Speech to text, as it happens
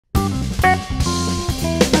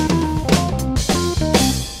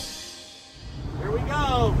Here we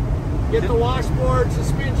go. Get the washboard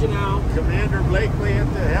suspension out. Commander Blakely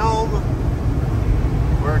at the helm.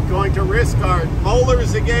 We're going to risk our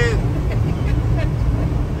molars again.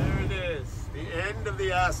 There it is. The end of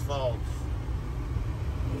the asphalt.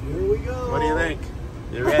 Here we go. What do you think?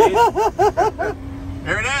 You ready?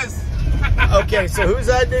 There it is. Okay, so whose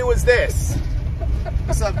idea was this?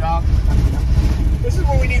 What's up, dog? This is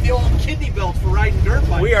where we need the old kidney belts for riding dirt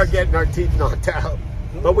bikes. We are getting our teeth knocked out.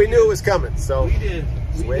 But we knew it was coming, so. We did.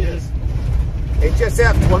 That's the way it is.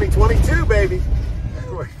 HSF 2022, baby.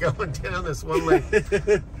 We're going down this one-leg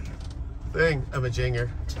thing of a jinger.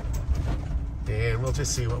 And we'll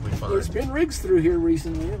just see what we find. There's been rigs through here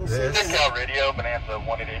recently. Decal radio, Bonanza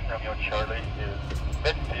 188 Romeo Charlie is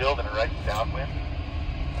midfield and right downwind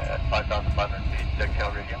at 5,500 feet.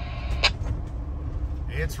 Decal radio.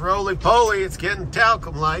 It's roly-poly. It's getting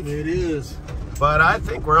talcum-like. It is. But I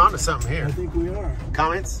think we're onto something here. I think we are.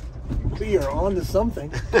 Comments? We are on to something.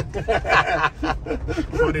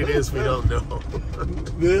 What it is, we don't know.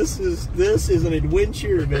 This is an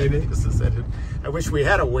adventure, baby. This is it. I wish we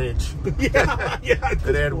had a winch. yeah.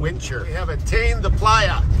 That had wincher. We have attained the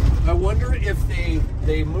Playa. I wonder if they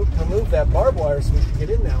remove that barbed wire so we can get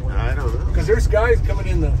in that way. I don't know. Because there's guys coming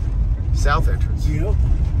in the south entrance. Yep.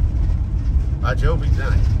 By Jove, be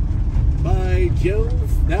nice. By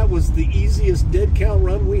Jove, that was the easiest dead cow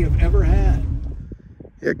run we have ever had.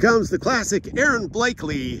 Here comes the classic Aaron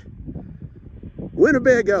Blakely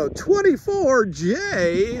Winnebago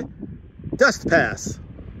 24J Dust Pass.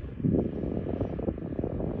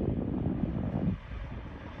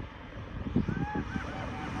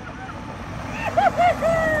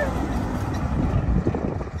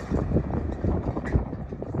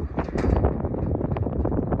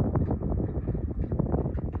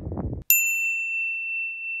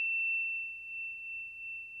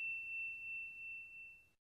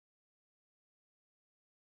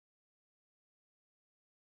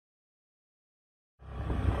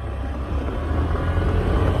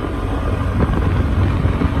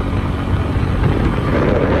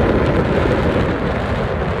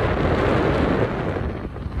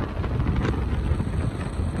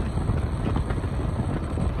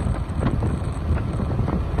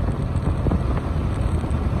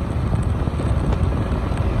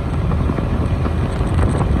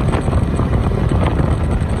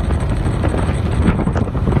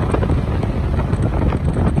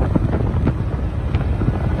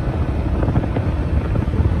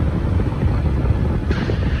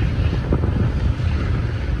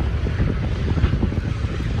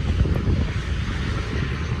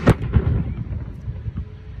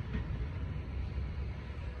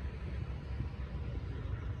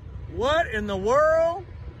 What in the world?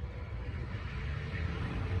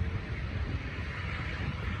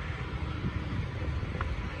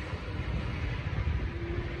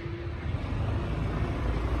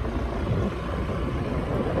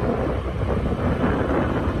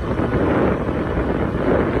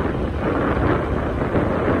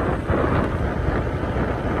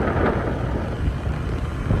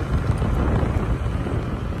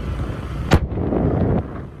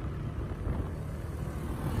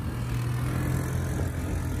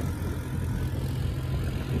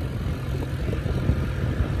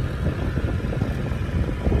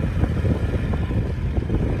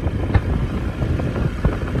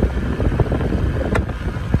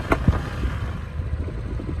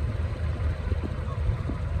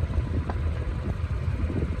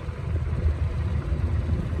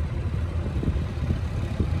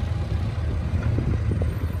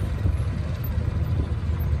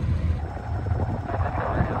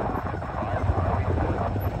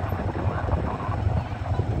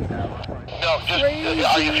 Crazy.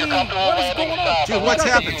 What is going on? Dude, what's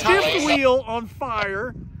happened? Fifth wheel on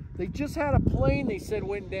fire. They just had a plane they said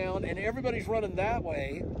went down, and everybody's running that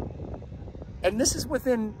way. And this is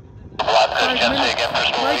within 5 minutes.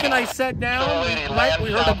 Mike and I sat down. Mike,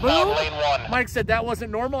 we heard a boom. Mike said that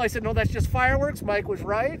wasn't normal. I said, no, that's just fireworks. Mike was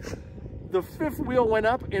right. The fifth wheel went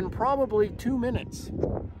up in probably 2 minutes.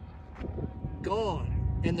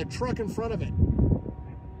 Gone. And the truck in front of it.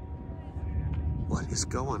 What is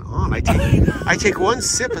going on? I take one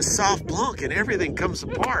sip of soft blanc and everything comes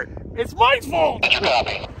apart. It's Mike's fault.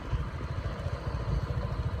 Copy.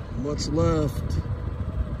 What's left?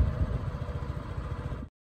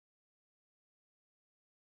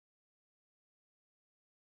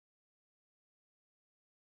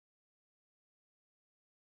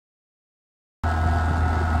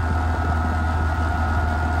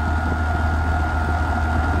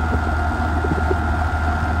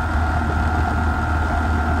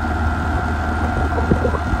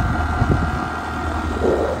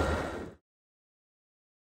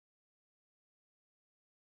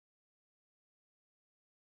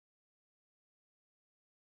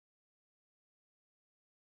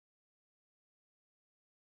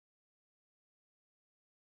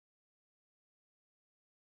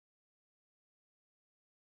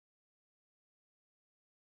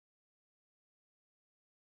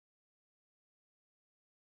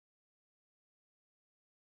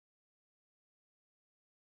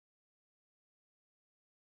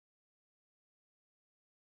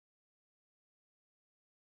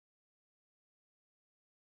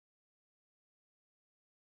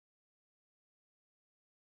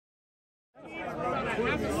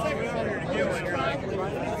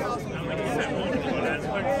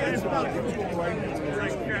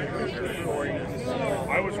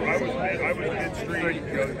 I was midstream.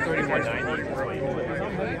 3190.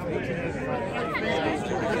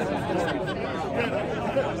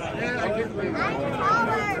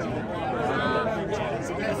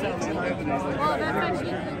 Well, that's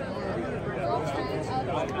actually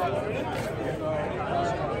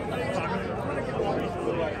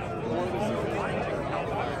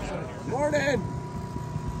Morning.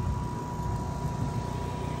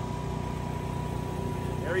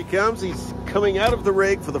 There he comes. He's coming out of the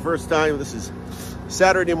rig for the first time. This is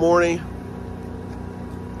Saturday morning.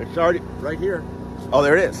 It's already right here. Oh,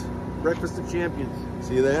 there it is. Breakfast of Champions.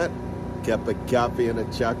 See that? Cup of coffee and a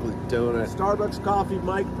chocolate donut. Starbucks coffee,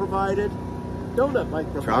 Mike provided. Donut,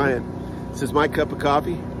 Mike provided. Trying. This is my cup of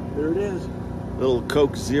coffee. There it is. Little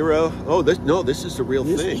Coke Zero. Oh, this is the real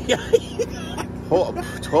thing. Oh,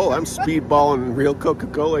 I'm speedballing real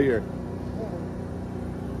Coca-Cola here.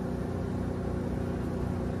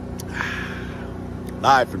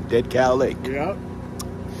 Live from Dead Cow Lake. Yep.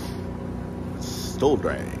 Stole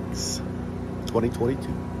Drags 2022.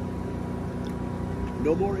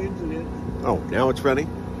 No more incident. Oh, now it's running.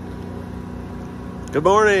 Good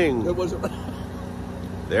morning. It wasn't.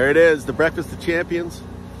 There it is, the Breakfast of Champions.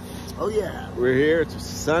 Oh yeah. We're here. It's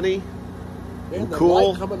sunny And the cool.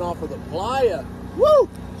 light coming off of the Playa. Woo!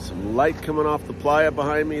 Some light coming off the Playa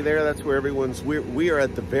behind me there. That's where everyone's. We are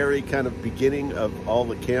at the very kind of beginning of all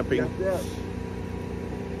the camping. Yeah.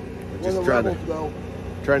 We're just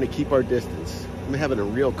trying to keep our distance. I'm having a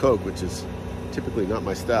real Coke, which is typically not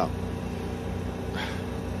my style.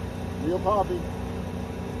 Real coffee.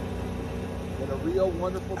 And a real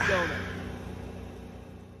wonderful donut.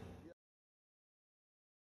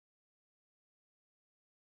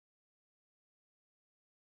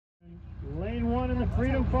 Lane 1 in the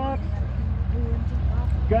Freedom Fox.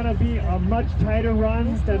 Gonna be a much tighter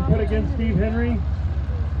run than put against Steve Henry.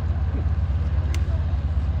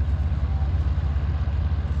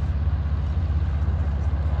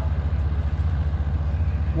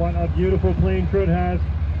 What a beautiful plane Crud has.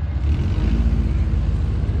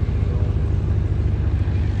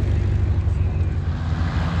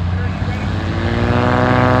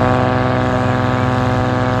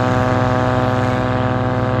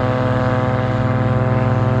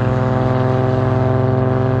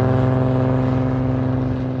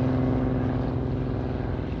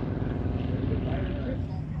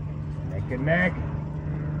 Neck and neck.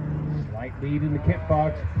 Slight lead in the kit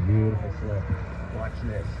box. Beautiful slip. Watch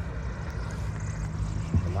this.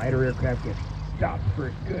 The lighter aircraft gets stopped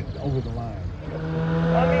for good over the line.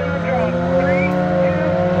 On the arm drop. 3,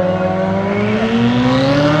 2,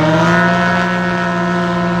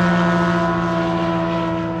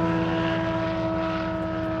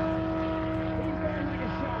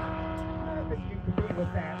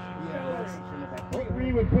 1.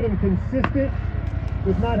 Three would put him consistent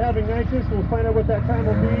with not having nitrous. We'll find out what that time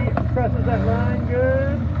will be. Presses that line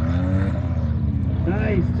good.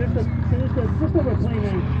 Nice, just over plane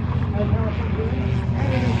range. And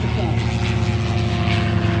underneath the top.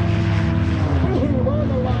 Ooh, on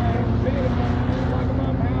the line. Lock him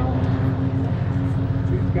up now.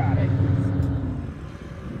 He's got it.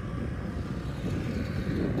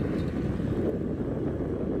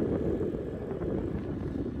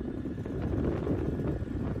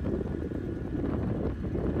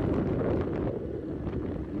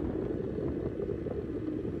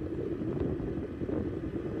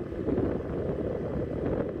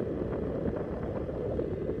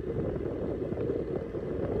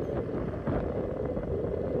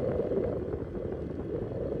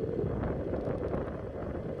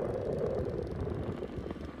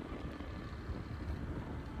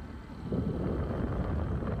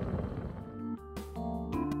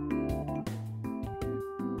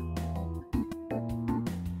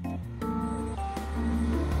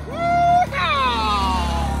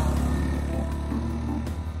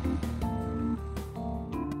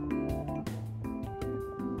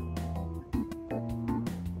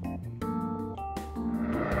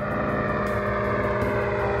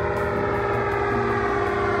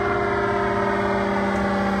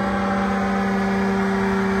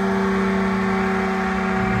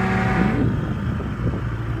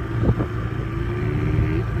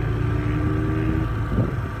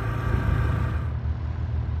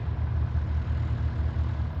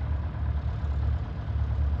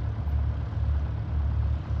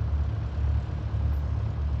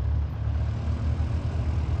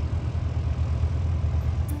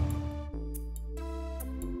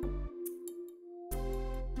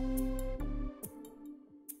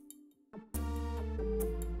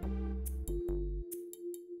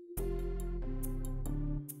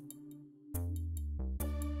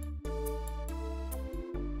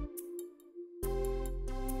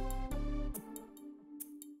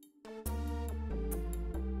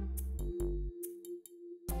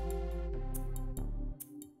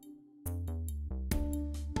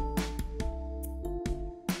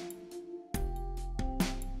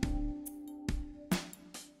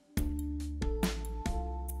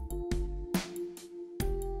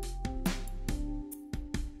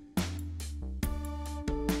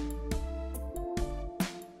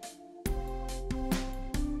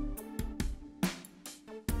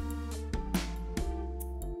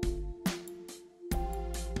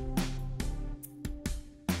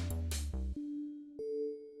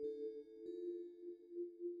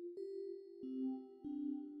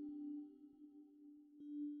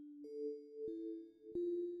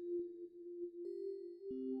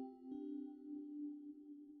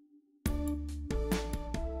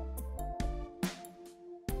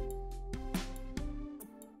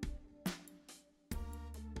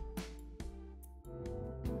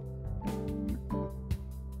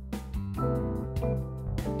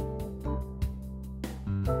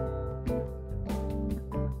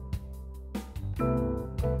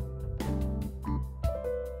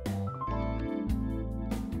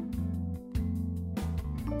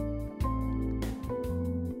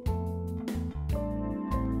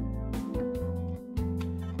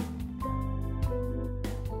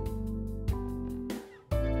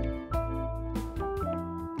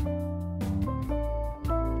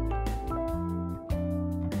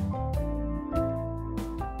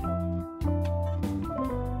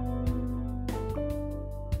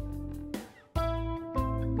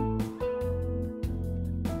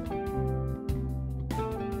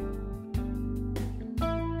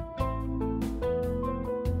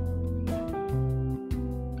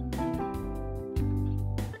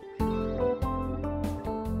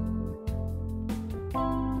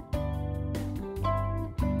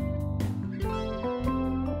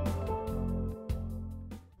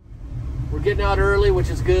 We're getting out early, which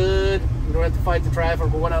is good. We don't have to fight the traffic. We're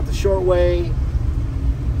going out the short way.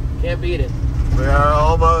 Can't beat it. We are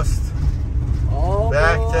almost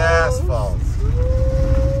back to asphalt.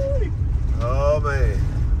 Oh man.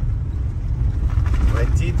 My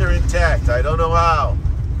teeth are intact. I don't know how.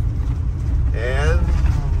 And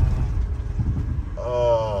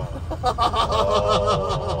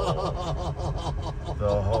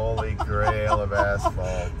the holy grail of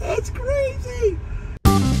asphalt. That's crazy.